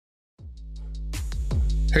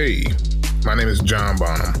Hey, my name is John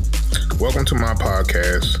Bonham. Welcome to my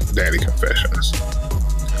podcast, Daddy Confessions.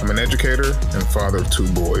 I'm an educator and father of two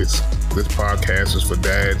boys. This podcast is for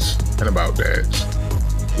dads and about dads.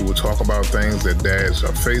 We will talk about things that dads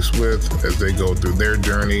are faced with as they go through their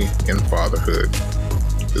journey in fatherhood.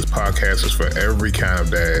 This podcast is for every kind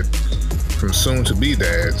of dad, from soon-to-be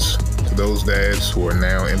dads to those dads who are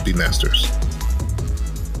now empty nesters.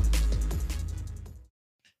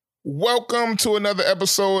 Welcome to another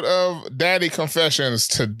episode of Daddy Confessions.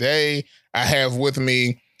 Today, I have with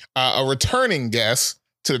me a returning guest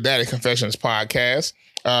to the Daddy Confessions podcast,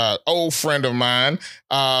 old friend of mine.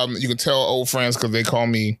 You can tell old friends because they call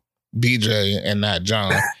me BJ and not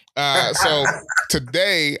John. So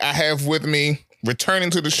today, I have with me,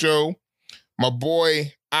 returning to the show, my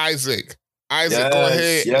boy Isaac. Isaac, go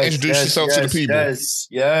ahead and introduce yourself to the people.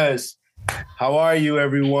 Yes. How are you,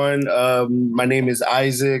 everyone? My name is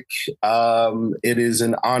Isaac. It is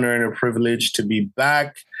an honor and a privilege to be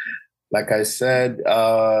back. Like I said,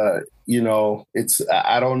 I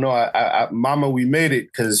don't know. Mama, we made it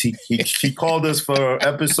because he called us for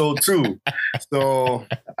episode 2. So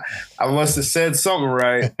I must have said something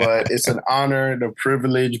right, but it's an honor and a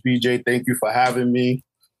privilege, BJ. Thank you for having me.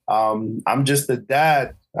 I'm just a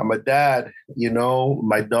dad. I'm a dad.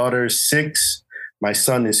 My daughter is 6. My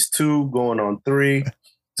son is 2, going on 3.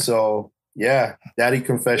 So, yeah, Daddy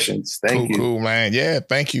Confessions. Thank you. Cool, man. Yeah,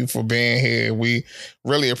 thank you for being here. We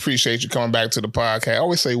really appreciate you coming back to the podcast. I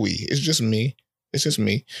always say we. It's just me.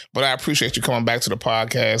 But I appreciate you coming back to the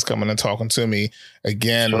podcast, coming and talking to me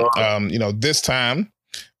again. Sure. This time,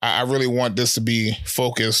 I really want this to be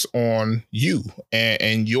focused on you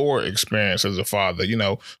and your experience as a father.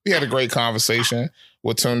 We had a great conversation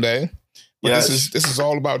with Tunde, but yes. This is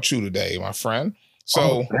all about you today, my friend.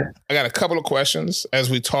 So I got a couple of questions as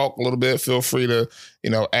we talk a little bit. Feel free to,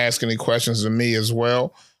 ask any questions of me as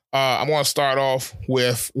well. I want to start off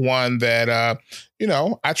with one that,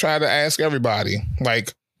 I try to ask everybody.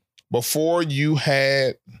 Like before you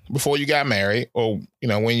got married, or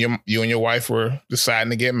when you and your wife were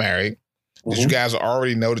deciding to get married, did you guys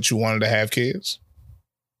already know that you wanted to have kids?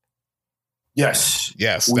 Yes.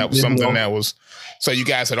 That was something that was. So you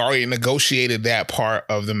guys had already negotiated that part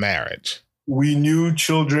of the marriage. We knew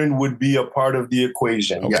children would be a part of the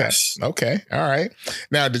equation. Okay. Yes. Okay. All right.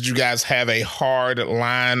 Now, did you guys have a hard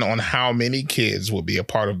line on how many kids would be a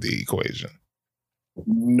part of the equation?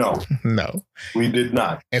 No. We did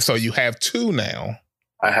not. And so you have 2 now.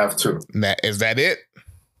 I have 2. Now, is that it?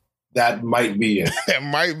 That might be it. That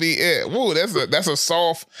might be it. Woo, that's a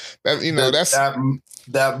soft. That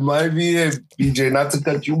might be it, BJ. Not to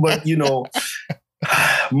cut you, but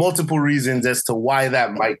multiple reasons as to why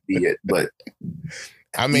that might be it. But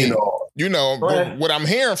I mean, but what I'm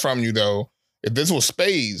hearing from you though, if this was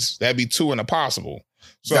spades, that'd be 2 and a possible.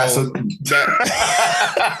 So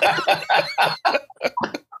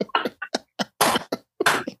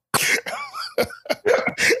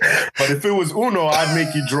but if it was Uno, I'd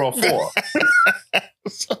make you draw 4.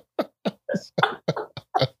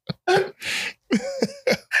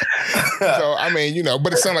 So I mean,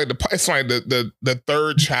 but it sounds like the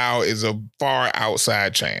third child is a far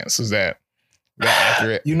outside chance. Is that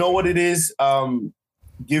accurate? You know what it is?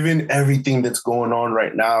 Given everything that's going on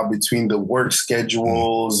right now between the work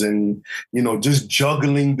schedules and just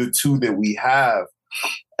juggling the 2 that we have,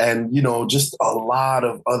 and just a lot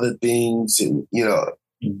of other things, and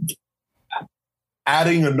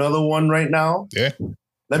adding another one right now. Yeah.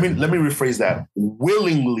 Let me rephrase that.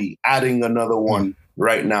 Willingly adding another one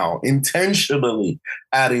right now, intentionally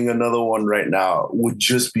adding another one right now would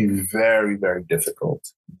just be very, very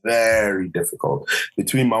difficult. Very difficult.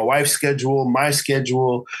 Between my wife's schedule, my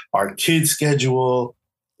schedule, our kids' schedule,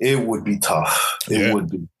 it would be tough. It would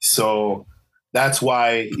be. So that's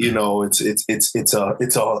why, it's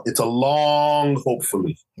a long,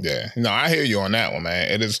 hopefully. Yeah. No, I hear you on that one, man.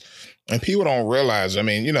 It is. And people don't realize, I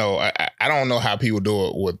mean, I don't know how people do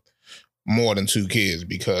it with more than 2 kids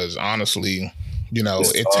because honestly,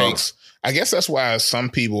 it takes, I guess that's why some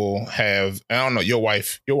people have, I don't know, your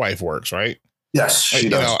wife works, right? Yes, she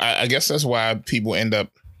does. I guess that's why people end up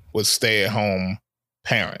with stay-at-home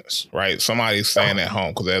parents, right? Somebody's staying at home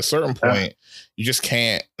because at a certain point, you just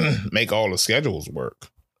can't make all the schedules work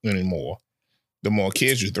anymore. The more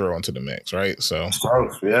kids you throw into the mix, right? So,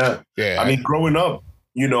 yeah. I mean, growing up,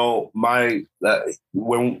 when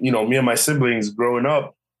me and my siblings growing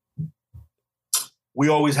up, we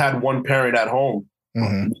always had one parent at home.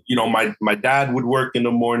 Mm-hmm. My dad would work in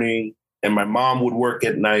the morning and my mom would work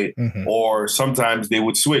at night, or sometimes they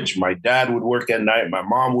would switch. My dad would work at night, my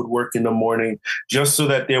mom would work in the morning, just so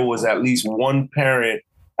that there was at least one parent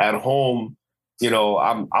at home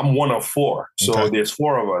I'm one of four. So there's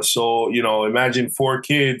four of us. So, imagine 4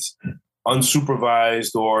 kids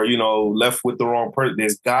unsupervised or, left with the wrong person.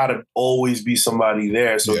 There's gotta always be somebody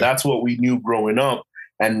there. So that's what we knew growing up.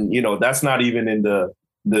 And, that's not even in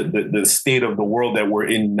the state of the world that we're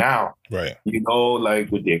in now. Right.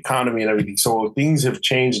 Like with the economy and everything. So things have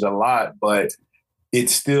changed a lot, but it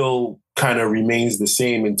still kind of remains the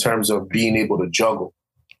same in terms of being able to juggle.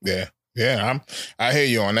 Yeah. Yeah. I hear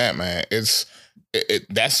you on that, man. It's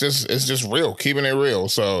just real, keeping it real.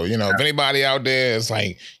 So, if anybody out there is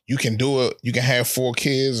like, you can do it, you can have 4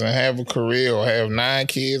 kids and have a career, or have 9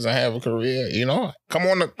 kids and have a career, come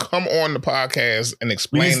on the podcast and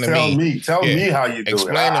explain please to me. Tell me how you do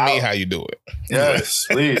explain to me how you do it. Yes,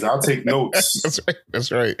 please. I'll take notes.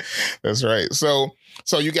 That's right.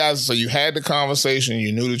 So you guys, you had the conversation,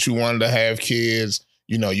 you knew that you wanted to have kids.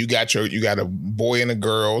 You got a boy and a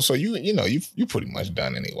girl, so you pretty much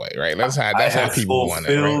done anyway, right? That's how people want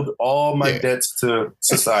it. Right? Fulfilled all my debts to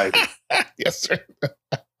society. Yes, sir.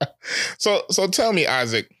 So tell me,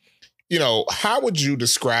 Isaac, how would you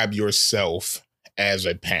describe yourself as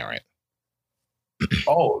a parent?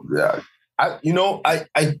 Oh yeah, I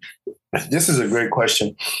this is a great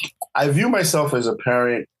question. I view myself as a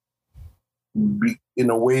parent in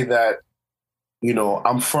a way that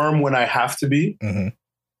I'm firm when I have to be. Mm-hmm.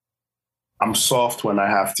 I'm soft when I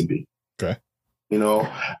have to be. Okay.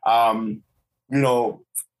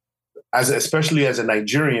 Especially as a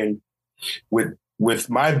Nigerian, with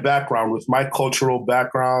my background, with my cultural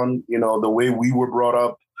background, the way we were brought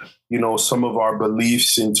up, some of our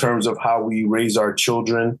beliefs in terms of how we raise our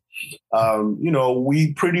children,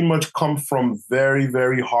 we pretty much come from very,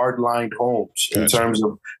 very hard-lined homes in terms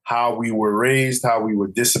of how we were raised, how we were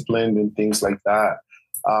disciplined and things like that.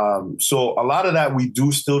 So a lot of that we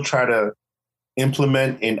do still try to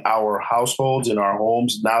implement in our households, in our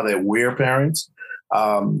homes, now that we're parents.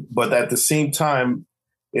 But at the same time,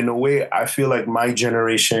 in a way, I feel like my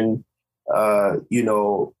generation,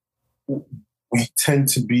 we tend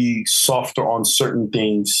to be softer on certain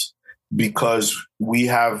things because we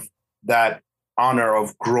have that honor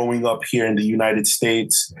of growing up here in the United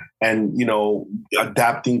States and,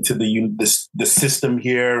 adapting to the system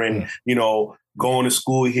here and, going to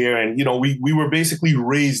school here. And, we were basically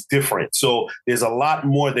raised different. So there's a lot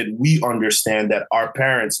more that we understand that our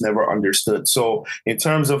parents never understood. So in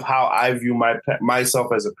terms of how I view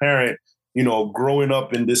myself as a parent, growing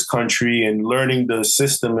up in this country and learning the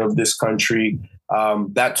system of this country,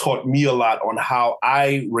 that taught me a lot on how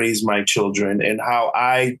I raise my children and how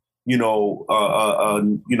I,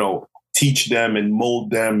 teach them and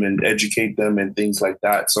mold them and educate them and things like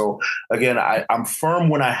that. So again, I'm firm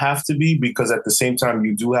when I have to be, because at the same time,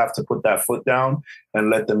 you do have to put that foot down and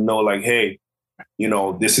let them know like, hey,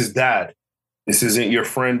 this is dad. This isn't your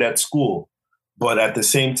friend at school. But at the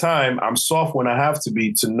same time, I'm soft when I have to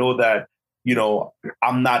be, to know that,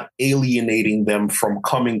 I'm not alienating them from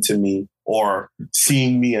coming to me or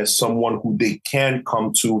seeing me as someone who they can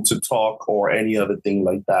come to talk or any other thing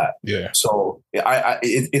like that. Yeah. So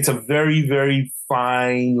it's a very, very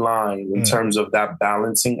fine line in terms of that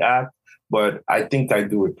balancing act, but I think I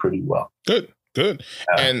do it pretty well. Good.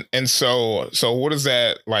 Yeah. And so what does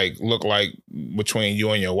that look like between you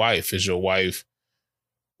and your wife? Is your wife,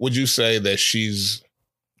 would you say that she's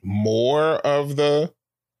more of the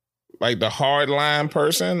hardline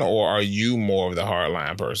person, or are you more of the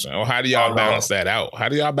hardline person? Or how do y'all balance that out?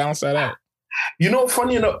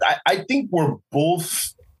 Funny enough, I think we're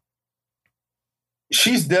both.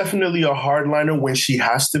 She's definitely a hardliner when she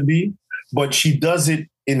has to be, but she does it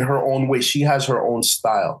in her own way. She has her own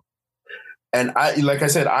style. And like I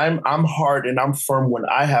said, I'm hard and I'm firm when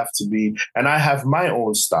I have to be, and I have my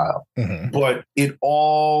own style. Mm-hmm. But it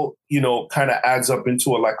all, kind of adds up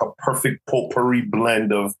into a perfect potpourri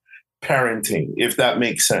blend of parenting, if that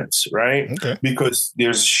makes sense, right? Okay. Because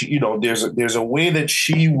there's a way that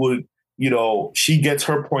she would, she gets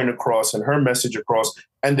her point across and her message across,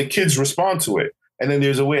 and the kids respond to it. And then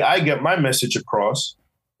there's a way I get my message across,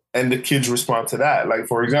 and the kids respond to that. Like,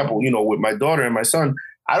 for example, with my daughter and my son,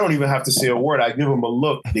 I don't even have to say a word. I give them a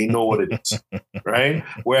look. They know what it is, right?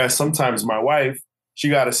 Whereas sometimes my wife, she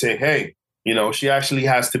got to say, hey, she actually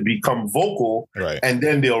has to become vocal, right, and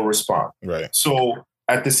then they'll respond. Right. So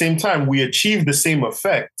at the same time, we achieve the same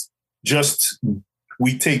effect, just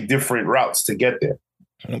we take different routes to get there.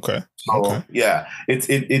 Okay. So, yeah,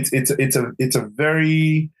 it's a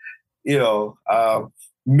very,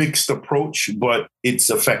 mixed approach, but it's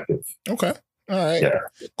effective. Okay. All right. Yeah.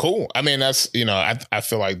 Cool. I mean, that's, I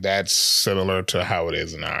feel like that's similar to how it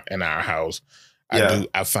is in our house.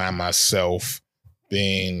 I find myself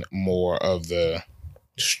being more of the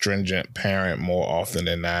stringent parent more often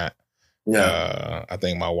than not. Yeah. I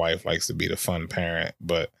think my wife likes to be the fun parent,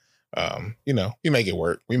 but you know, we make it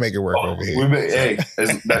work. We make it work over here. Hey,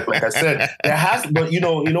 like I said, there has, but you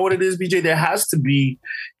know what it is, BJ. There has to be.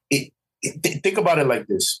 Think about it like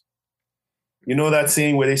this. You know that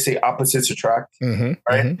saying where they say opposites attract, right?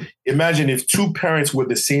 Mm-hmm. Imagine if two parents were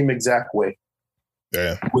the same exact way.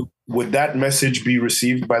 Yeah. Would that message be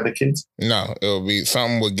received by the kids? No, it'll be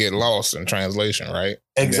something would get lost in translation, right?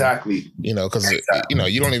 Exactly. Then, you know, because you know,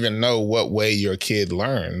 you don't even know what way your kid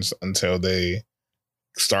learns until they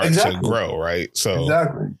start to grow, right? So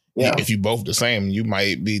if you both the same, you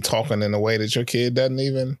might be talking in a way that your kid doesn't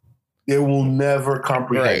even. They will never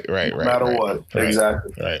comprehend, no matter what. Right,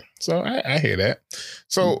 exactly. Right. So I hear that.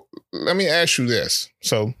 So let me ask you this.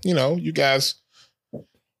 So, you know, you guys,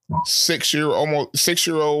 almost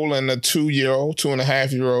 6-year-old and a 2-year-old,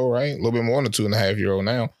 2.5-year-old, right? A little bit more than a 2.5-year-old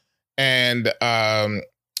now. And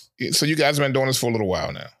so you guys have been doing this for a little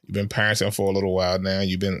while now. You've been parenting for a little while now.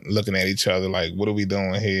 You've been looking at each other like, what are we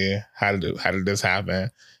doing here? How did this happen?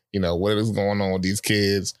 You know, what is going on with these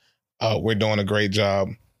kids? We're doing a great job.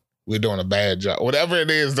 We're doing a bad job. Whatever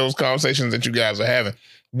it is, those conversations that you guys are having.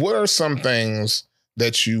 What are some things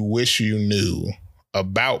that you wish you knew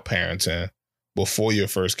about parenting before your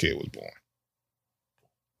first kid was born?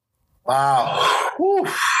 Wow. Whew.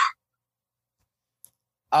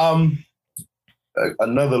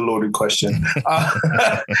 Another loaded question.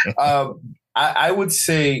 I would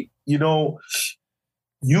say, you know,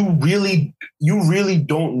 you really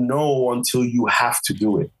don't know until you have to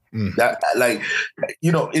do it. That, like,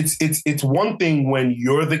 you know, it's one thing when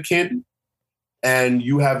you're the kid and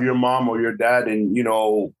you have your mom or your dad and, you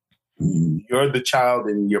know, you're the child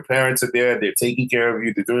and your parents are there, they're taking care of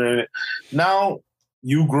you, they're doing it. Now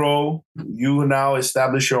you grow, you now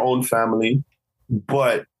establish your own family,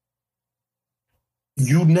 but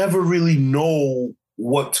you never really know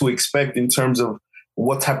what to expect in terms of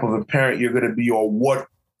what type of a parent you're going to be or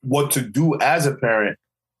what to do as a parent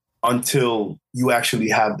until you actually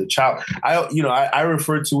have the child. I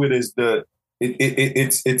refer to it as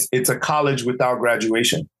it's a college without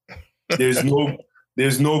graduation. There's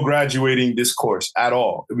no graduating this course at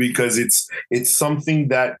all because it's something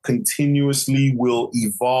that continuously will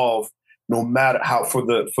evolve no matter how for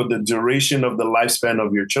the duration of the lifespan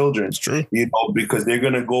of your children. It's true. You know, because they're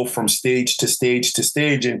going to go from stage to stage to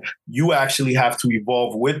stage and you actually have to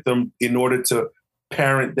evolve with them in order to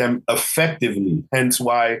parent them effectively. Hence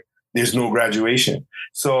why there's no graduation.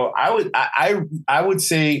 So I would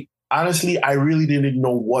say, honestly, I really didn't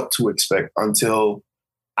know what to expect until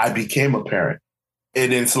I became a parent.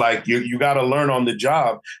 And it's like, you got to learn on the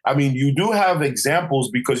job. I mean, you do have examples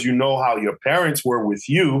because you know how your parents were with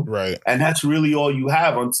you. Right. And that's really all you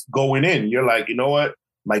have on going in. You're like, you know what?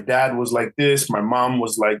 My dad was like this. My mom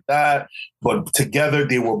was like that. But together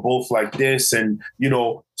they were both like this. And, you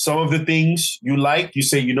know, some of the things you like, you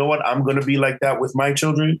say, you know what? I'm going to be like that with my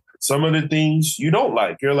children. Some of the things you don't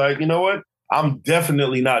like, you're like, you know what? I'm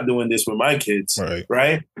definitely not doing this with my kids.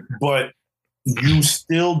 Right. But you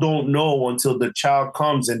still don't know until the child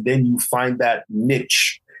comes and then you find that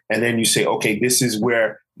niche. And then you say, okay, this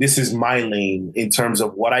is my lane in terms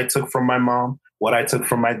of what I took from my mom, what I took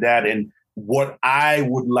from my dad, and what I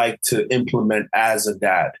would like to implement as a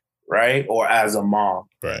dad, right? Or as a mom.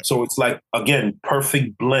 Right. So it's like, again,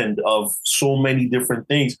 perfect blend of so many different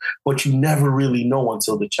things, but you never really know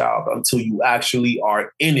until you actually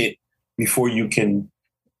are in it before you can.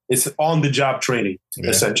 It's on the job training,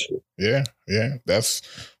 essentially. Yeah. That's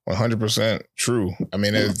 100% true. I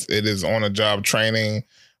mean, it is on the job training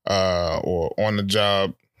or on the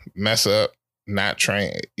job mess up. Not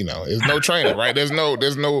train, you know, there's no training, right? There's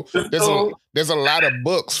a lot of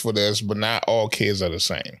books for this, but not all kids are the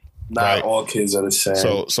same. Not all kids are the same.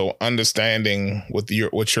 So understanding what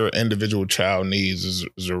your individual child needs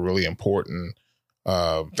is a really important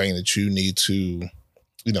thing that you need to,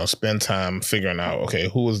 you know, spend time figuring out, okay,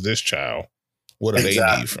 who is this child? What do they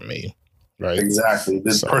need from me? Right. Exactly.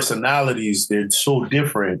 The personalities, they're so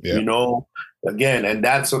different, you know. Again, and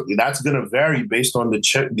that's going to vary based on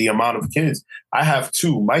the amount of kids. I have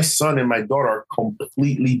two. My son and my daughter are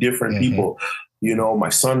completely different people. You know, my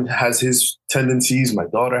son has his tendencies. My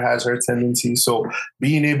daughter has her tendencies. So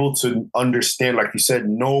being able to understand, like you said,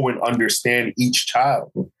 know and understand each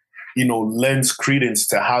child, you know, lends credence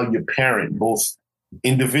to how you parent both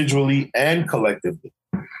individually and collectively.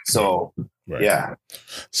 So, yeah.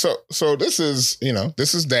 So this is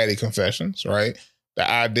Daddy Confessions, right? The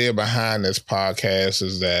idea behind this podcast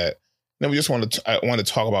is that we just want to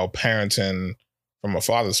talk about parenting from a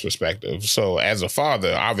father's perspective. So as a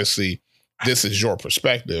father, obviously this is your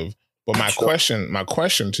perspective, But my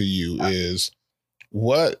question to you is,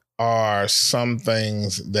 what are some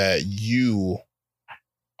things that you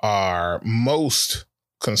are most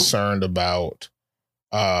concerned about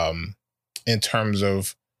in terms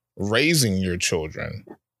of raising your children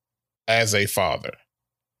as a father?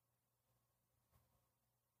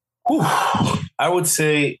 I would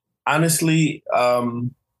say, honestly,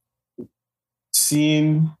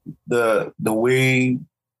 seeing the way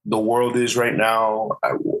the world is right now,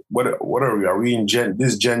 what are we? Are we in Gen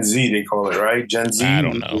Z? They call it, right? Gen Z. I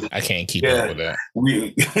don't know. I can't keep up with that.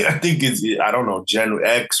 I think it's, I don't know, Gen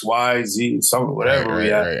X, Y, Z, something, whatever we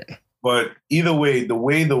have. Right. But either way, the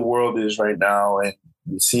way the world is right now, and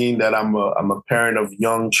seeing that I'm a parent of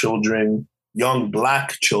young children, young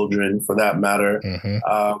Black children, for that matter.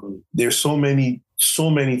 Mm-hmm. There's so many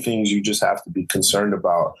things you just have to be concerned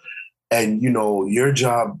about. And, your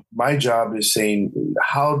job, my job is saying,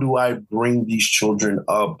 how do I bring these children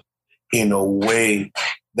up in a way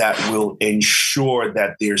that will ensure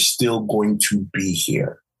that they're still going to be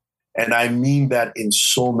here? And I mean that in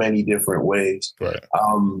so many different ways. Right.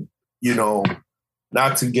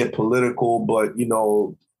 Not to get political, but,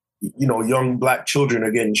 young Black children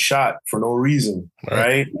are getting shot for no reason,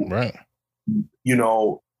 right? Right.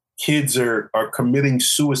 Kids are committing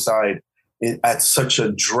suicide at such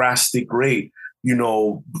a drastic rate,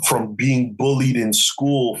 from being bullied in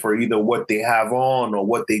school for either what they have on or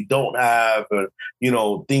what they don't have, or,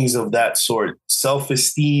 things of that sort,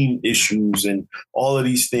 self-esteem issues and all of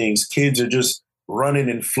these things. Kids are just running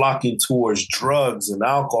and flocking towards drugs and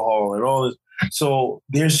alcohol and all this. So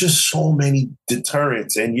there's just so many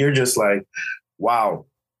deterrents, and you're just like, wow.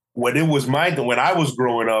 When I was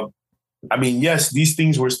growing up, I mean, yes, these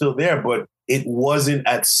things were still there, but it wasn't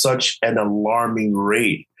at such an alarming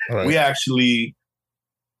rate. Right. We actually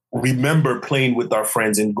remember playing with our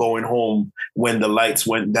friends and going home when the lights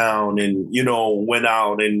went down and, went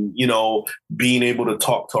out and, being able to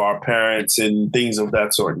talk to our parents and things of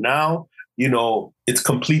that sort. Now, it's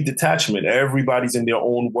complete detachment. Everybody's in their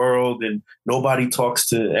own world and nobody talks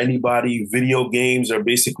to anybody. Video games are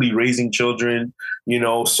basically raising children.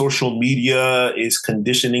 Social media is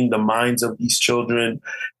conditioning the minds of these children.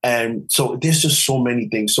 And so there's just so many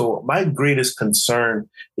things. So my greatest concern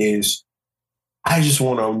is I just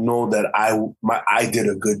want to know that I did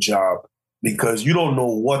a good job, because you don't know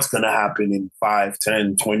what's going to happen in 5,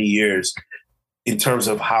 10, 20 years in terms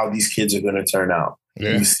of how these kids are going to turn out.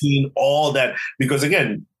 Yeah. We've seen all that, because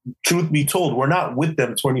again, truth be told, we're not with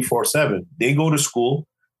them 24/7. They go to school,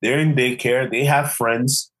 they're in daycare, they have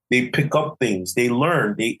friends, they pick up things, they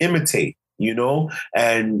learn, they imitate,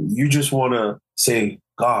 and you just want to say,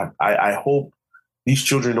 God, I hope these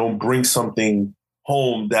children don't bring something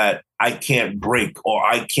home that I can't break or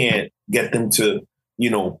I can't get them to,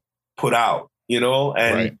 put out, and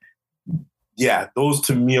right. Yeah, those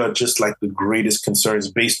to me are just like the greatest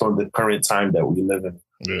concerns based on the current time that we live in.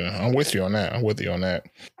 Yeah, I'm with you on that.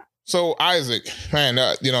 So Isaac, man,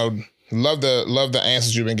 love the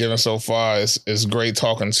answers you've been giving so far. It's great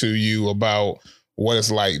talking to you about what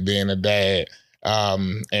it's like being a dad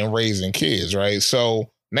and raising kids, right?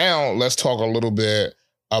 So now let's talk a little bit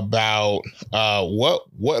about what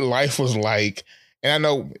life was like. And I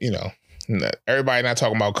know, everybody not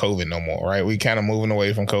talking about COVID no more, right? We kind of moving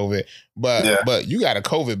away from COVID, but you got a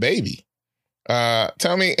COVID baby.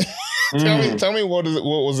 Tell me what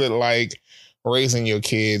was it like raising your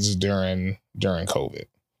kids during COVID?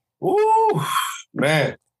 Ooh,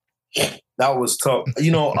 man, that was tough. A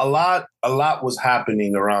lot was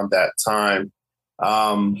happening around that time.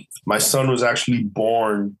 My son was actually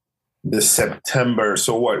born this September.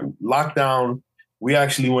 So lockdown, we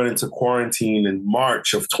actually went into quarantine in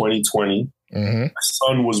March of 2020. Mm-hmm. My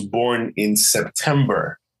son was born in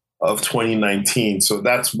September of 2019. So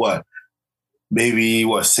that's maybe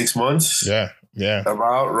 6 months? Yeah.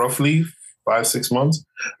 About roughly 5-6 months.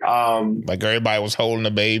 Like everybody was holding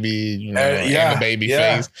the baby, and the baby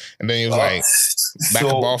face. And then he was like, back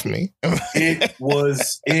up off me. It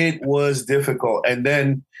was difficult. And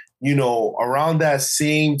then, around that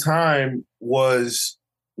same time was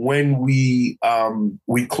when we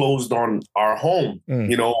closed on our home,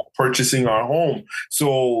 purchasing our home.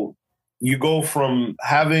 So you go from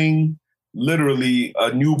having literally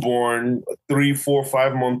a newborn, 3, 4,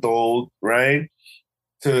 5-month-old, right,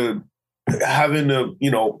 to having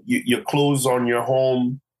your clothes on your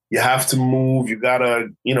home. You have to move. You gotta,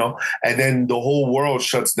 and then the whole world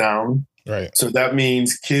shuts down. Right. So that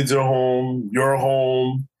means kids are home. You're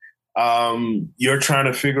home. You're trying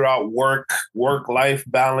to figure out work-life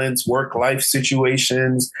balance, work-life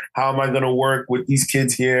situations. How am I going to work with these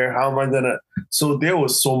kids here? So there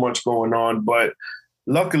was so much going on, but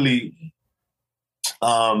luckily,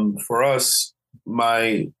 for us,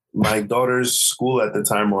 my daughter's school at the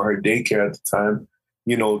time, or her daycare at the time,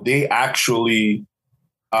 they actually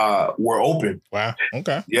were open. Wow.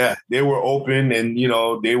 Okay. Yeah, they were open, and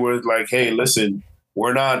they were like, "Hey, listen,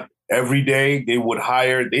 we're not every day." They would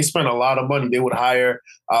hire. They spent a lot of money. They would hire,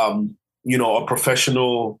 a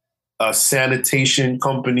professional sanitation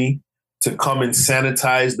company to come and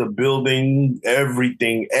sanitize the building,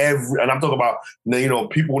 everything, and I'm talking about,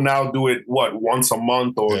 people now do it once a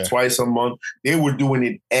month or twice a month. They were doing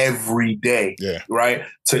it every day, right,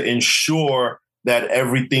 to ensure that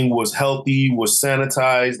everything was healthy, was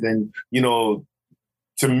sanitized, and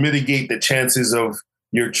to mitigate the chances of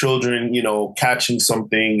your children, catching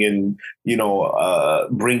something and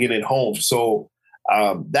bringing it home. So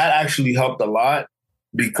that actually helped a lot,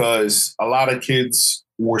 because a lot of kids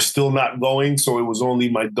were still not going. So it was only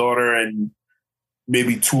my daughter and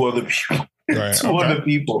maybe two other people, other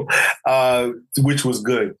people, which was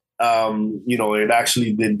good. It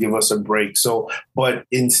actually did give us a break. So, but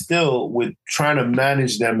with trying to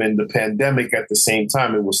manage them in the pandemic at the same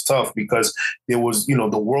time, it was tough, because there was,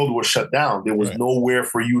 the world was shut down. There was nowhere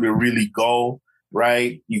for you to really go.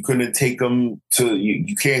 Right. You couldn't take them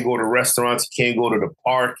you can't go to restaurants. You can't go to the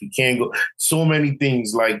park. You can't go. So many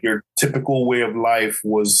things, like your typical way of life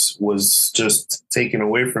was just taken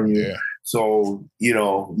away from you. Yeah. So,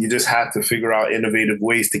 you just had to figure out innovative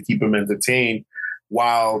ways to keep them entertained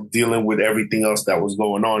while dealing with everything else that was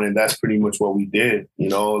going on. And that's pretty much what we did.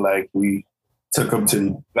 Like, we took them to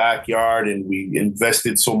the backyard, and we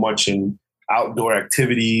invested so much in outdoor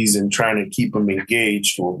activities and trying to keep them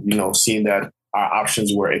engaged, or, seeing that our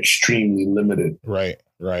options were extremely limited. Right.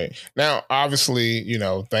 Now, obviously,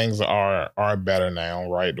 things are better now,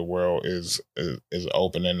 right? The world is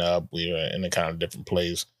opening up. We are in a kind of different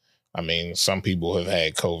place. I mean, some people have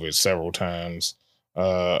had COVID several times.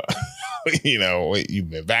 You've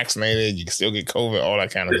been vaccinated, you can still get COVID, all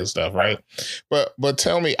that kind of good stuff, right? But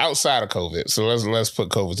tell me, outside of COVID, so let's put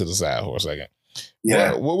COVID to the side for a second.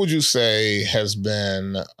 Yeah. What would you say has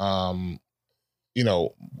been one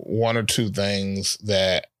or two things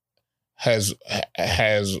that has that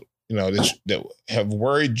have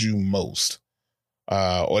worried you most,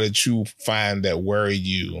 or that you find that worry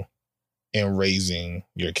you in raising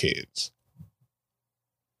your kids?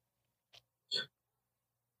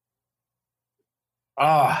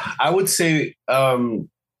 I would say,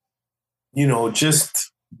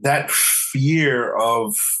 just that fear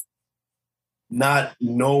of not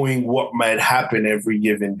knowing what might happen every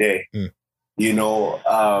given day.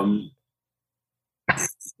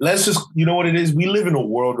 Let's just, what it is? We live in a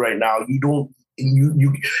world right now.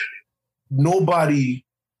 Nobody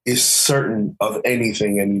is certain of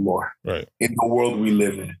anything anymore, right? In the world we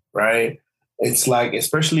live in, right? It's like,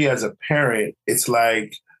 especially as a parent, it's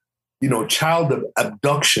like, child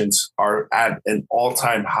abductions are at an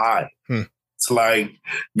all-time high. It's like,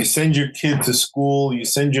 you send your kid to school, you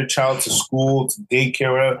send your child to school, to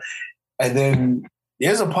daycare, and then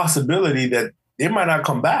there's a possibility that they might not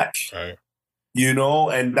come back. Right.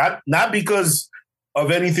 And that, not because of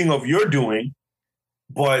anything of your doing,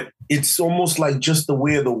 but it's almost like just the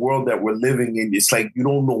way of the world that we're living in. It's like, you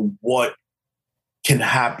don't know what can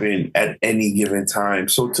happen at any given time.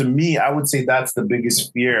 So to me, I would say that's the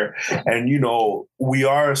biggest fear. And, we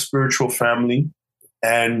are a spiritual family,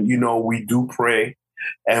 and, we do pray,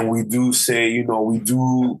 and we do say, we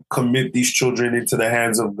do commit these children into the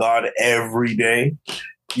hands of God every day,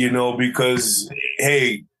 because,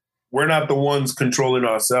 hey, we're not the ones controlling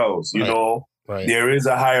ourselves, Right. There is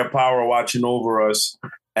a higher power watching over us.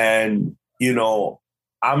 And,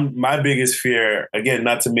 my biggest fear, again,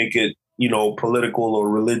 not to make it, political or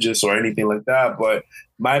religious or anything like that, but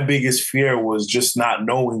my biggest fear was just not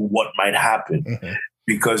knowing what might happen. Mm-hmm.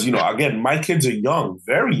 Because, again, my kids are young,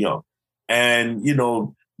 very young. And,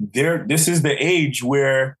 this is the age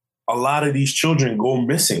where a lot of these children go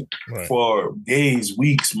missing for days,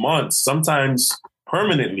 weeks, months, sometimes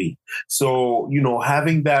permanently. So,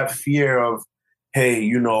 having that fear of, hey,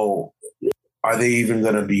 are they even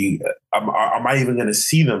going to be, am I even going to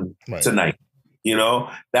see them tonight?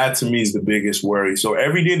 That to me is the biggest worry. So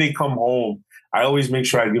every day they come home, I always make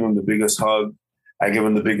sure I give them the biggest hug. I give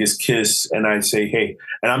them the biggest kiss, and I say, hey,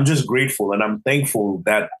 and I'm just grateful and I'm thankful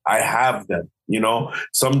that I have them.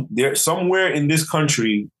 Somewhere in this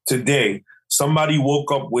country today, somebody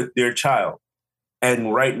woke up with their child,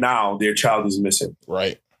 and right now their child is missing.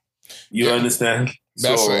 Right. You understand?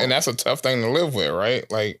 And that's a tough thing to live with, right?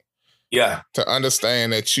 Like, to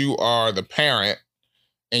understand that you are the parent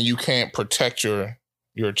and you can't protect your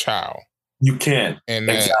child, You can't. And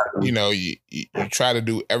that, you know, you try to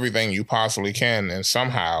do everything you possibly can, and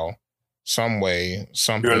somehow, some way,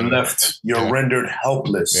 something, you're rendered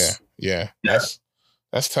helpless. Yeah.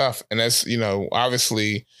 That's tough. And that's, you know,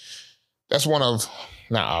 obviously, that's one of,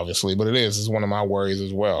 not obviously, but it's one of my worries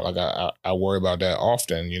as well. Like I worry about that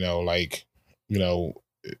often, you know, like, you know,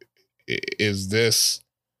 is this,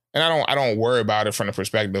 and I don't worry about it from the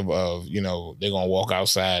perspective of, you know, they're going to walk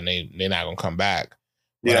outside and they're not going to come back.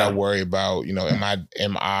 But I worry about, you know,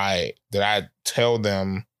 did I tell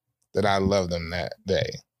them that I love them that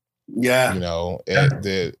day? Yeah. You know,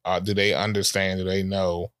 do they understand? Do they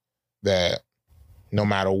know that no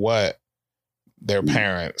matter what, their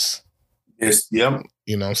parents? Yes. Yep.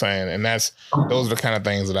 You know what I'm saying? And those are the kind of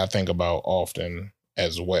things that I think about often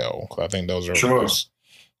as well. I think those are, just,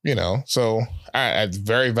 you know, so it's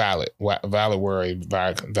very valid worry,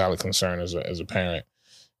 valid concern as a parent.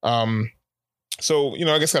 So, you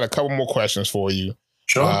know, I guess I got a couple more questions for you.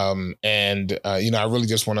 Sure. And you know, I really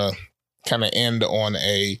just want to kind of end on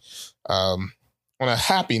a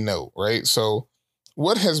happy note, right? So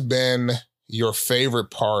what has been your favorite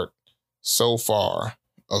part so far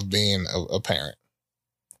of being a parent?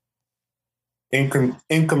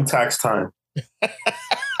 Income tax time.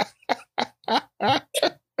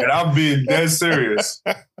 And I'm being dead serious.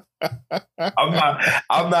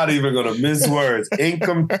 I'm not even gonna mince words.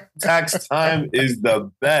 Income tax time is the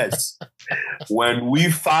best. When we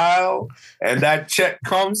file and that check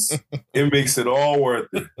comes, it makes it all worth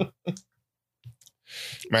it.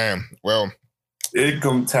 Man, well,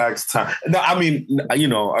 income tax time. No, I mean, you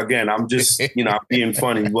know, again, I'm just, you know, being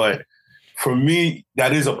funny, but for me,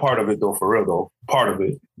 that is a part of it though, for real though, part of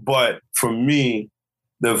it. But for me,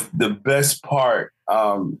 the best part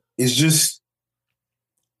is just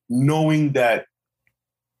knowing that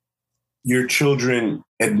your children,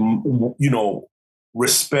 you know,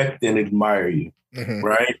 respect and admire you,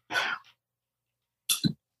 right?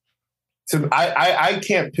 So I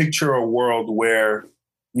can't picture a world where,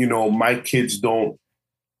 you know, my kids don't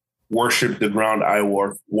worship the ground I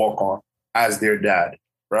walk on as their dad,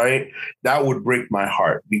 right? That would break my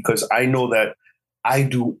heart because I know that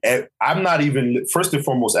I'm not even, first and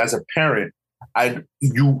foremost, as a parent,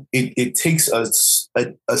 it takes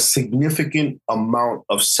a significant amount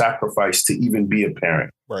of sacrifice to even be a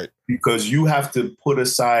parent. Right. Because you have to put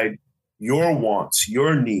aside your wants,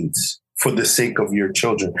 your needs for the sake of your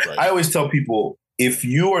children. Right. I always tell people, if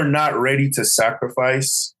you are not ready to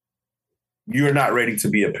sacrifice, you're not ready to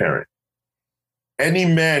be a parent. Any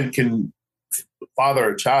man can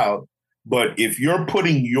father a child, but if you're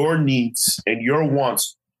putting your needs and your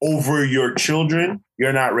wants over your children,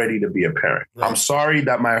 you're not ready to be a parent. Right. I'm sorry,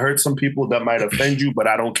 that might hurt some people, that might offend you, but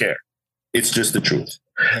I don't care. It's just the truth.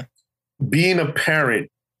 Okay. Being a parent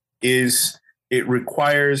it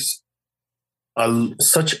requires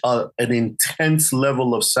such an intense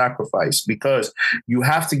level of sacrifice because you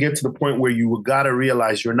have to get to the point where you got to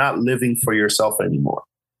realize you're not living for yourself anymore.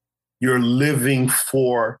 You're living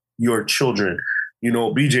for your children. You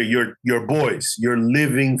know, BJ, your boys, you're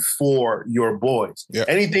living for your boys. Yep.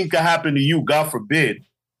 Anything can happen to you, God forbid.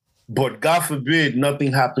 But God forbid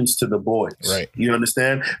nothing happens to the boys. Right. You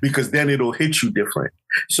understand? Because then it'll hit you different.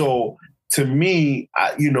 So to me,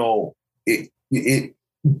 you know, the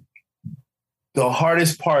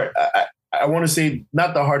hardest part, I want to say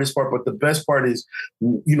not the hardest part, but the best part is,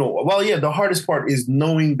 you know, the hardest part is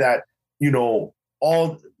knowing that, you know,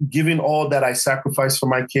 giving all that I sacrifice for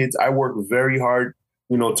my kids. I work very hard,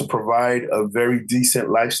 you know, to provide a very decent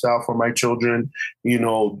lifestyle for my children. You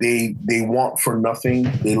know, they want for nothing.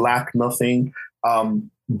 They lack nothing.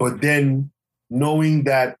 But then knowing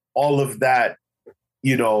that all of that,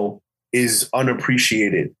 you know, is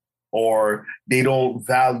unappreciated, or they don't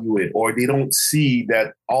value it, or they don't see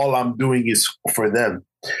that all I'm doing is for them.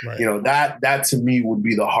 Right. You know, that to me would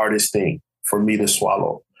be the hardest thing for me to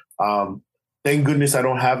swallow. Thank goodness I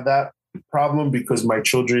don't have that problem because my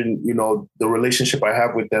children, you know, the relationship I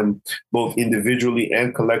have with them, both individually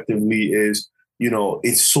and collectively, is, you know,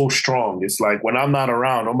 it's so strong. It's like when I'm not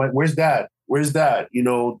around, I'm like, where's dad? Where's that? You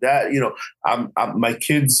know, that, you know, my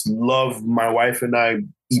kids love my wife and I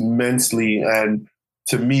immensely. And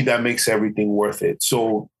to me, that makes everything worth it.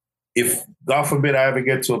 So if, God forbid, I ever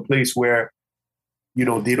get to a place where, you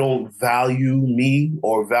know, they don't value me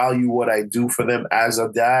or value what I do for them as a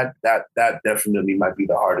dad, that definitely might be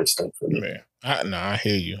the hardest thing for me. Man, I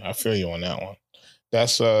hear you. I feel you on that one.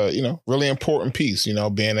 That's you know, really important piece, you know,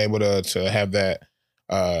 being able to have that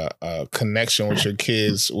connection with your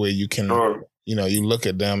kids where you can, you know, you look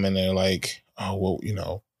at them and they're like, oh, well, you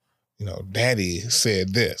know, daddy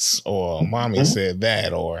said this or mommy said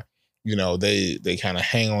that, or, they kind of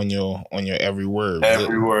hang on your every word,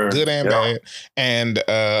 good and bad, and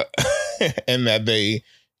and that they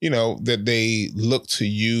that they look to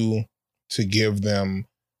you to give them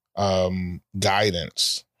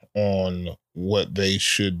guidance on what they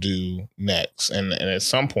should do next, and at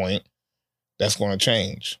some point that's going to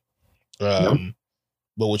change. But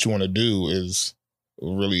what you want to do is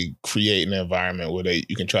really create an environment where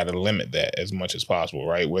you can try to limit that as much as possible,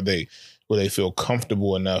 right? Where they feel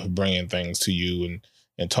comfortable enough bringing things to you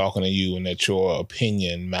and talking to you, and that your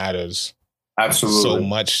opinion matters so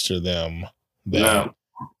much to them that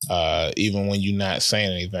even when you're not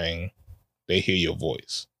saying anything, they hear your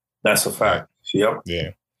voice. That's a fact. Yep.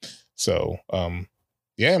 Yeah. So,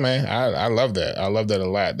 yeah, man, I love that. I love that a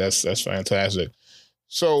lot. That's fantastic.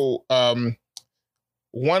 So,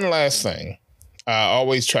 one last thing. I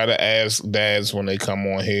always try to ask dads when they come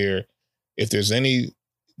on here if there's any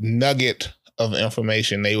nugget of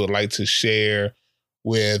information they would like to share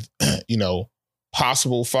with,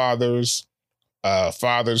 possible fathers,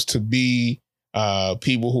 fathers to be,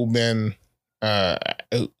 people who've been,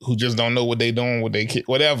 who just don't know what they're doing with their kid,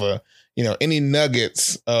 whatever, any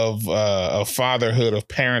nuggets of fatherhood, of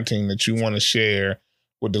parenting that you want to share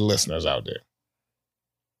with the listeners out there.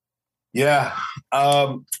 Yeah.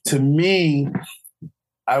 To me,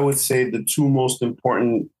 I would say the two most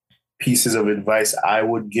important pieces of advice I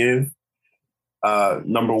would give.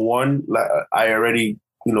 Number one, I already,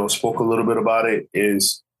 spoke a little bit about it,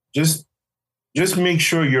 is just make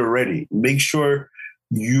sure you're ready. Make sure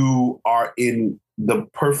you are in the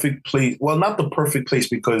perfect place. Well, not the perfect place,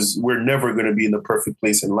 because we're never going to be in the perfect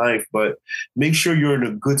place in life, but make sure you're in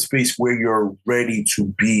a good space where you're ready to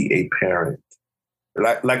be a parent.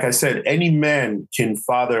 Like I said, any man can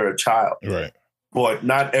father a child, right? But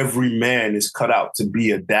not every man is cut out to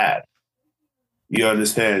be a dad. You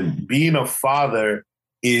understand? Being a father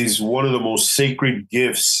is one of the most sacred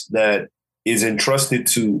gifts that is entrusted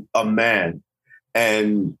to a man.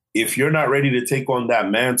 And if you're not ready to take on that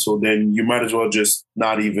mantle, then you might as well just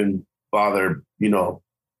not even bother, because,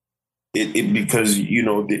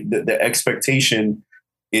 the expectation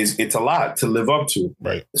it's a lot to live up to.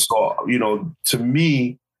 Right. So, to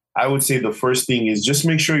me, I would say the first thing is just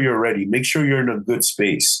make sure you're ready. Make sure you're in a good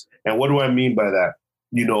space. And what do I mean by that?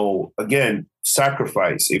 Again,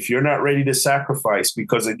 sacrifice. If you're not ready to sacrifice,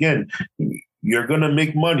 because again, you're going to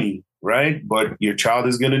make money, right? But your child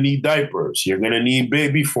is going to need diapers. You're going to need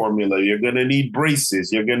baby formula. You're going to need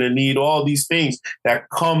braces. You're going to need all these things that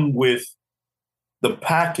come with the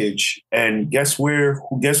package. And guess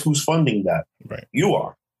who's funding that? Right. You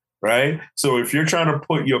are. Right. So if you're trying to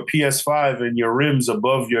put your PS5 and your rims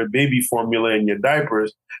above your baby formula and your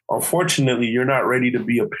diapers, unfortunately, you're not ready to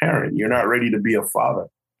be a parent. You're not ready to be a father.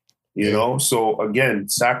 So again,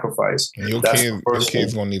 sacrifice. And your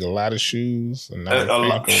kid's gonna need a lot of shoes, a lot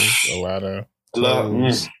of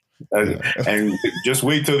clothes. And just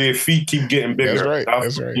wait till their feet keep getting bigger. That's right.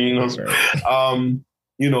 That's right.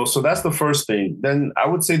 So that's the first thing. Then I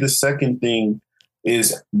would say the second thing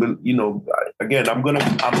is, again, I'm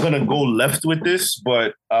gonna go left with this,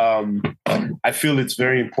 but I feel it's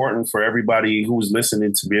very important for everybody who's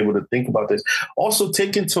listening to be able to think about this. Also,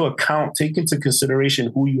 take into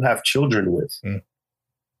consideration who you have children with.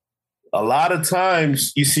 A lot of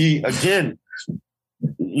times, you see, again,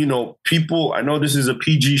 people. I know this is a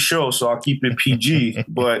PG show, so I'll keep it PG.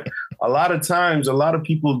 But a lot of times, a lot of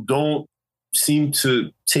people don't seem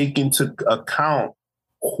to take into account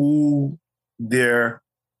who they're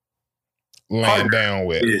laying down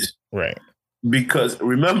with is. Right. Because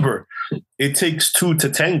remember, it takes two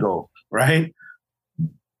to tango, right?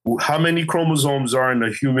 How many chromosomes are in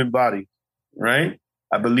a human body, right?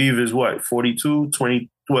 I believe is 42,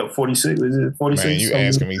 46? Is it 46? Man, you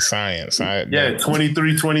asking me science.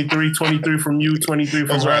 23 from you, 23 from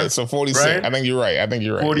That's her. Right, so 46. Right? I think you're right.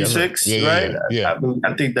 46, right? Yeah.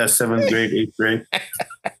 I think that's 7th grade, 8th grade.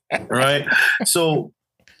 Right? So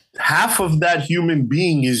half of that human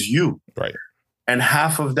being is you. Right. And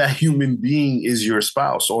half of that human being is your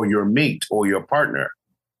spouse or your mate or your partner.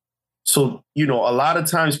 So, a lot of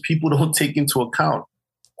times people don't take into account,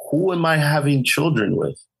 who am I having children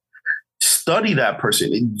with? Study that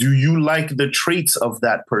person. Do you like the traits of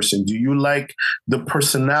that person? Do you like the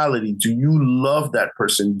personality? Do you love that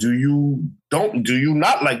person? Do you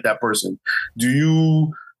not like that person?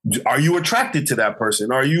 Are you attracted to that person?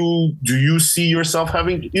 Do you see yourself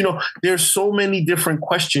having, there's so many different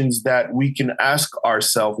questions that we can ask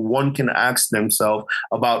ourselves. One can ask themselves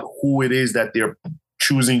about who it is that they're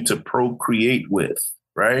choosing to procreate with.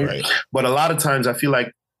 Right. But a lot of times I feel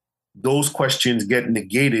like those questions get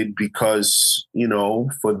negated because,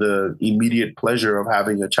 for the immediate pleasure of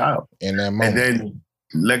having a child. In that moment. And then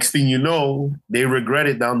next thing you know, they regret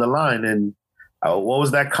it down the line. And what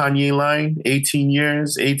was that Kanye line? 18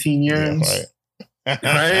 years. Yeah, right.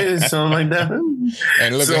 Right? Something like that.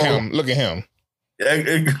 And look at him.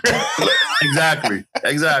 Exactly.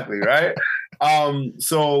 Right.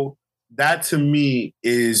 So that to me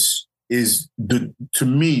is the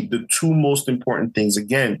two most important things.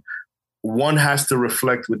 Again, one has to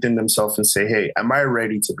reflect within themselves and say, hey, am I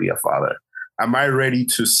ready to be a father? Am I ready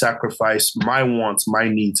to sacrifice my wants, my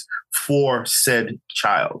needs for said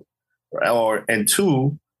child? And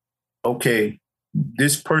two, okay,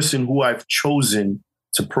 this person who I've chosen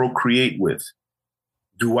to procreate with,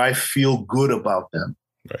 do I feel good about them?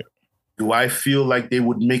 Right. Do I feel like they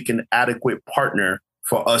would make an adequate partner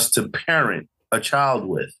for us to parent a child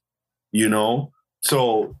with?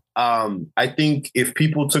 So I think if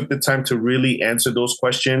people took the time to really answer those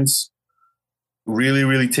questions, really,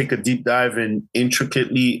 really take a deep dive and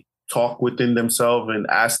intricately talk within themselves and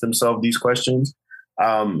ask themselves these questions,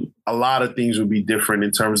 a lot of things would be different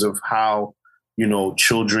in terms of how,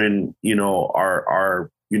 children,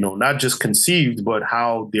 are not just conceived, but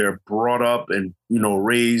how they're brought up and,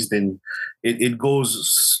 raised. And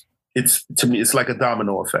to me, it's like a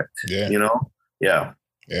domino effect, Yeah. Yeah.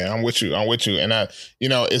 Yeah, I'm with you. And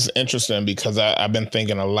it's interesting because I've been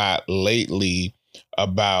thinking a lot lately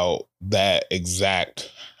about that exact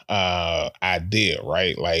idea,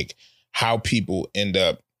 right? Like how people end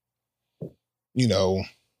up,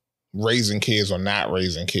 raising kids or not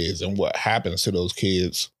raising kids, and what happens to those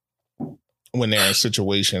kids when they're in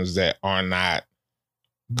situations that are not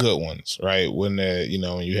good ones, right? When they're,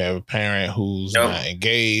 when you have a parent who's not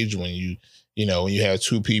engaged, when when you have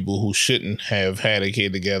two people who shouldn't have had a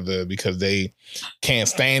kid together because they can't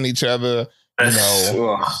stand each other,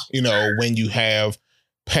 when you have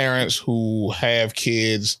parents who have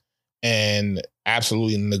kids and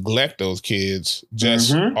absolutely neglect those kids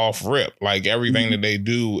just off rip, like everything that they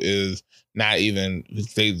do is not even,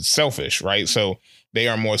 they selfish, right? So they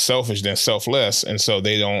are more selfish than selfless, and so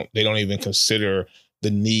they don't even consider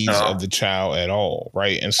the needs of the child at all,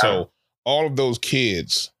 right? And so all of those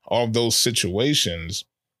kids, all of those situations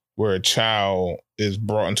where a child is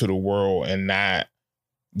brought into the world and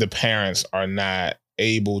the parents are not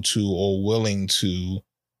able to or willing to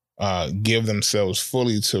give themselves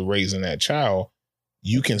fully to raising that child,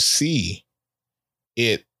 you can see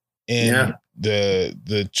it in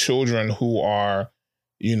the children who are,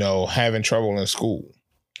 having trouble in school.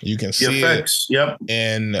 You can see it,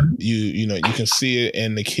 and you can see it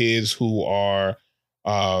in the kids who are,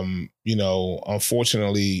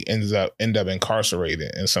 unfortunately end up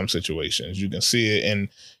incarcerated in some situations. You can see it in,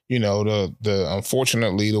 the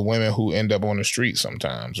unfortunately the women who end up on the street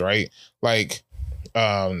sometimes, right? Like,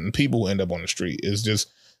 people who end up on the street is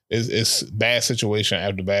just it's bad situation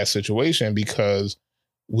after bad situation because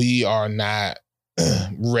we are not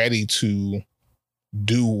ready to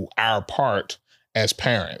do our part as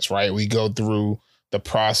parents, right? We go through the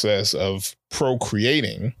process of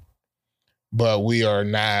procreating, but we are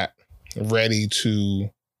not ready to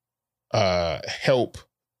help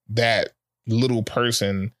that little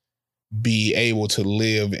person be able to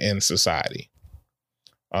live in society.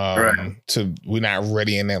 We're not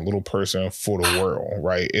readying that little person for the world,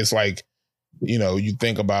 right? It's like, you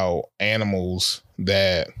think about animals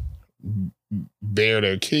that bear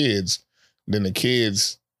their kids, then the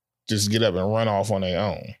kids just get up and run off on their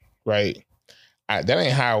own, right? That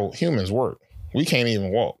ain't how humans work. We can't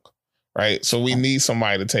even walk, right? So we need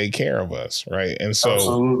somebody to take care of us, right? And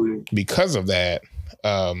so because of that,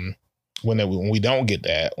 when we don't get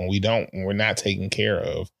that, when we're not taken care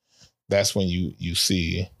of, that's when you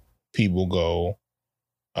see people go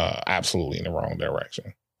absolutely in the wrong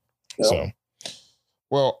direction. Yep. So,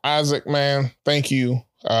 well, Isaac, man, thank you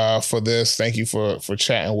for this. Thank you for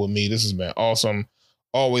chatting with me. This has been awesome.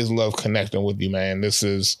 Always love connecting with you, man. This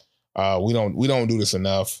is we don't do this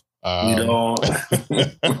enough. We're gonna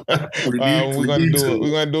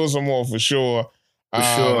do it some more for sure. For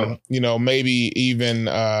sure. Maybe even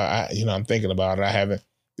I'm thinking about it.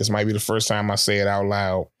 This might be the first time I say it out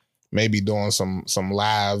loud. Maybe doing some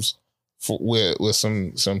lives with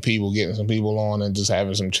some people, getting some people on and just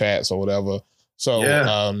having some chats or whatever. So,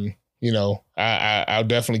 I'll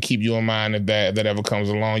definitely keep you in mind if that ever comes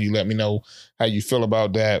along. You let me know how you feel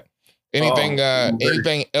about that. Anything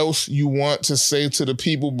else you want to say to the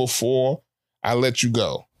people before I let you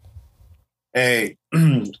go? Hey,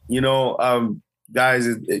 guys,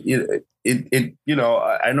 I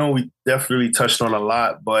know we definitely touched on a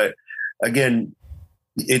lot, but again,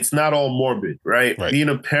 it's not all morbid, right? Being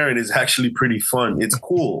a parent is actually pretty fun. It's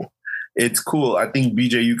cool. It's cool. I think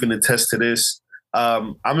BJ, you can attest to this.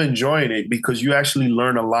 I'm enjoying it because you actually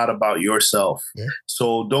learn a lot about yourself. Yeah.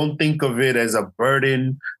 So don't think of it as a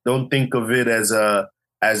burden. Don't think of it as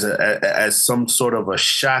some sort of a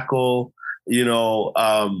shackle.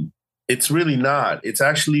 It's really not. It's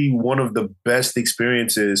actually one of the best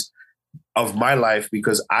experiences of my life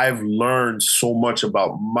because I've learned so much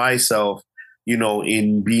about myself,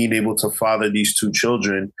 in being able to father these two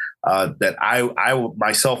children that I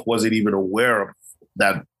myself wasn't even aware of,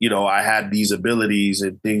 that, I had these abilities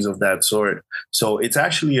and things of that sort. So it's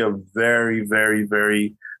actually a very, very,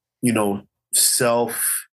 very,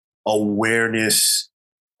 self-awareness,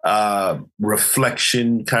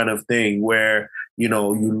 reflection kind of thing where, you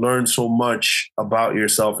learn so much about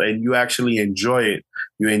yourself and you actually enjoy it.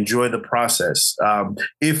 You enjoy the process.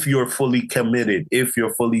 If you're fully committed, if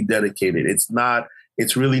you're fully dedicated, it's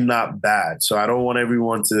really not bad. So I don't want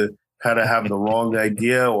everyone to kind of have the wrong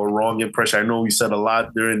idea or wrong impression. I know we said a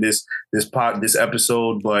lot during this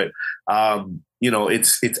episode, but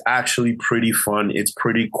it's actually pretty fun. It's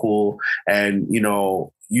pretty cool. And,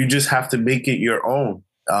 you just have to make it your own.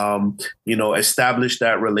 Establish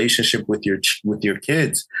that relationship with your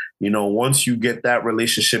kids. Once you get that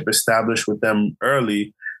relationship established with them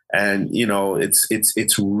early, and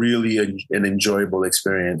it's really an enjoyable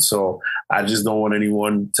experience. So I just don't want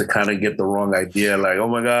anyone to kind of get the wrong idea, like, oh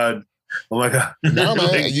my God. No,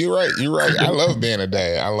 man, you're right. I love being a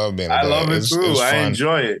dad. I love being a dad. I love it too. I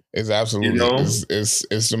enjoy it. It's absolutely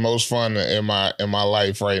it's the most fun in my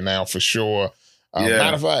life right now for sure.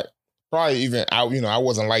 Matter of fact, probably even I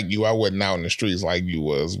wasn't like you. I wasn't out in the streets like you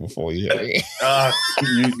was before you had me.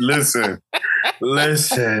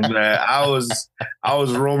 Listen, man. I was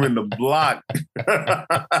roaming the block,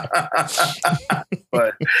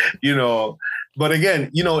 but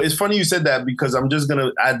again, it's funny you said that because I'm just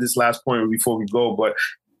gonna add this last point before we go. But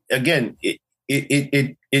again,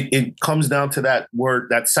 it comes down to that word,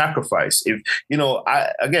 that sacrifice. If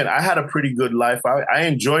I had a pretty good life. I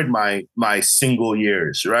enjoyed my single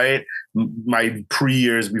years, right? My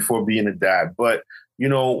pre-years before being a dad. But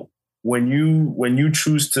when you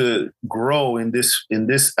choose to grow in this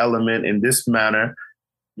element, in this manner,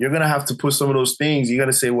 you're gonna have to put some of those things. You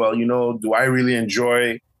gotta say, well, do I really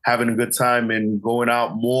enjoy having a good time and going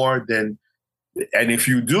out more than? And if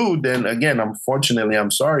you do, then again, I'm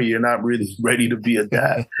sorry, you're not really ready to be a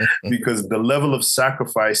dad because the level of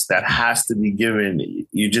sacrifice that has to be given,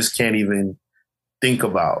 you just can't even think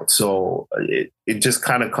about. So it just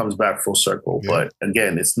kind of comes back full circle. Yeah. But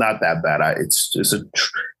again, it's not that bad.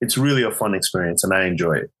 It's really a fun experience and I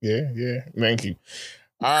enjoy it. Yeah. Thank you.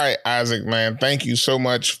 All right, Isaac, man. Thank you so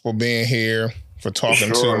much for being here, for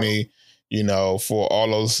talking to me. For all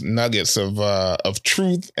those nuggets of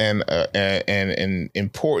truth and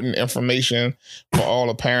important information for all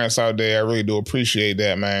the parents out there. I really do appreciate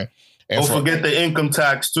that, man. And don't forget the income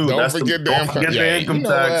tax too. Don't forget the income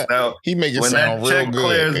tax. Now, he make it sound real good.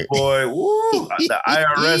 When that check clears, boy, woo, the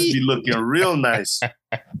IRS be looking real nice.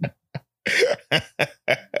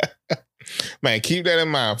 Man, keep that in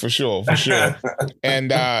mind for sure.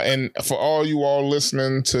 And for all you all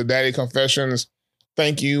listening to Daddy Confessions,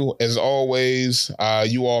 thank you as always.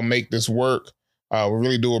 You all make this work. We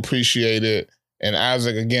really do appreciate it. And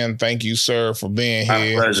Isaac, again, thank you, sir, for being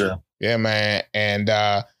here. My pleasure. Yeah, man. And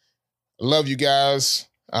love you guys.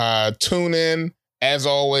 Tune in as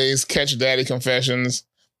always. Catch Daddy Confessions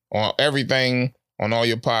on everything, on all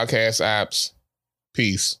your podcast apps.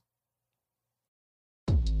 Peace.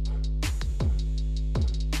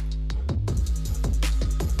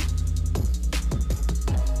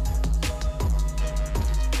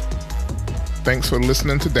 Thanks for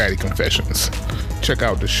listening to Daddy Confessions. Check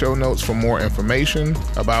out the show notes for more information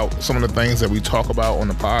about some of the things that we talk about on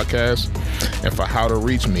the podcast and for how to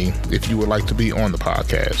reach me if you would like to be on the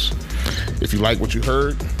podcast. If you like what you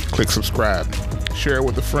heard, click subscribe, share it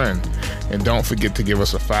with a friend, and don't forget to give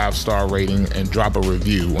us a 5-star rating and drop a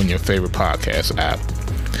review on your favorite podcast app.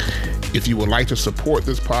 If you would like to support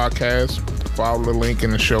this podcast, follow the link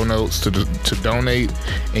in the show notes to donate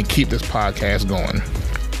and keep this podcast going.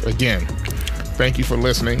 Again, thank you for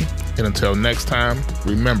listening, and until next time,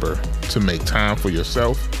 remember to make time for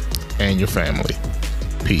yourself and your family.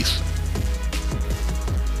 Peace.